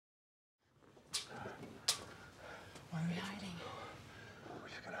Why are we hiding? We're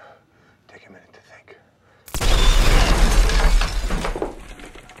just gonna take a minute to think.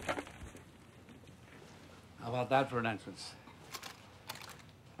 How about that for an entrance?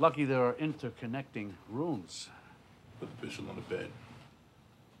 Lucky there are interconnecting rooms. Put the pistol on the bed.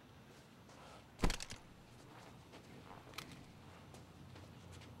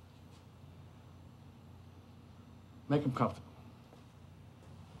 Make him comfortable.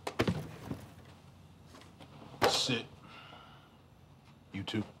 Sit. You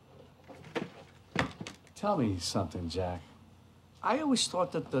too. Tell me something, Jack. I always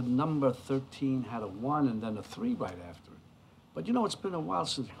thought that the number 13 had a 1 and then a 3 right after it. But you know, it's been a while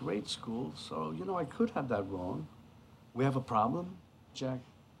since grade school, so you know, I could have that wrong. We have a problem, Jack?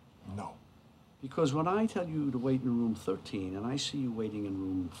 No. Because when I tell you to wait in room 13 and I see you waiting in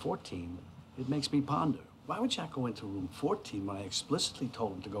room 14, it makes me ponder. Why would Jack go into room 14 when I explicitly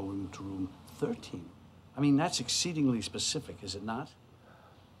told him to go into room 13? I mean, that's exceedingly specific, is it not?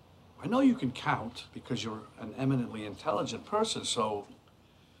 I know you can count because you're an eminently intelligent person, so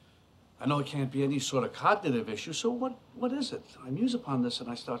I know it can't be any sort of cognitive issue. So what is it? I muse upon this and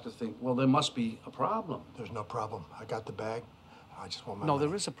I start to think, well, there must be a problem. There's no problem. I got the bag. I just want my money. No,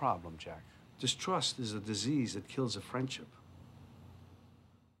 there is a problem, Jack. Distrust is a disease that kills a friendship.